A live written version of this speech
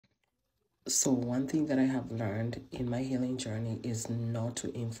So one thing that I have learned in my healing journey is not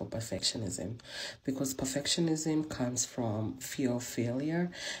to aim for perfectionism, because perfectionism comes from fear of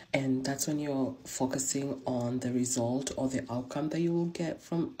failure, and that's when you're focusing on the result or the outcome that you will get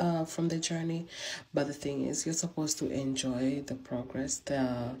from the journey. But the thing is, you're supposed to enjoy the progress,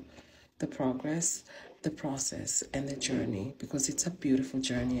 the process, and the journey, because it's a beautiful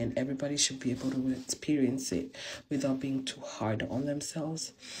journey and everybody should be able to experience it without being too hard on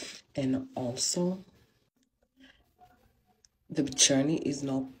themselves. And also, the journey is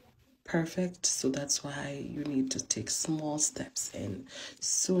not perfect, so that's why you need to take small steps and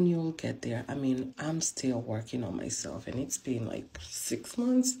soon you'll get there. I mean, I'm still working on myself and it's been like 6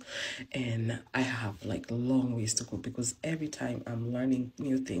 months and I have like long ways to go, because every time I'm learning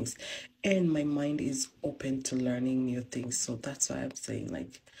new things and my mind is open to learning new things. So that's why I'm saying,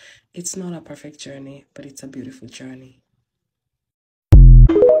 like, it's not a perfect journey, but it's a beautiful journey.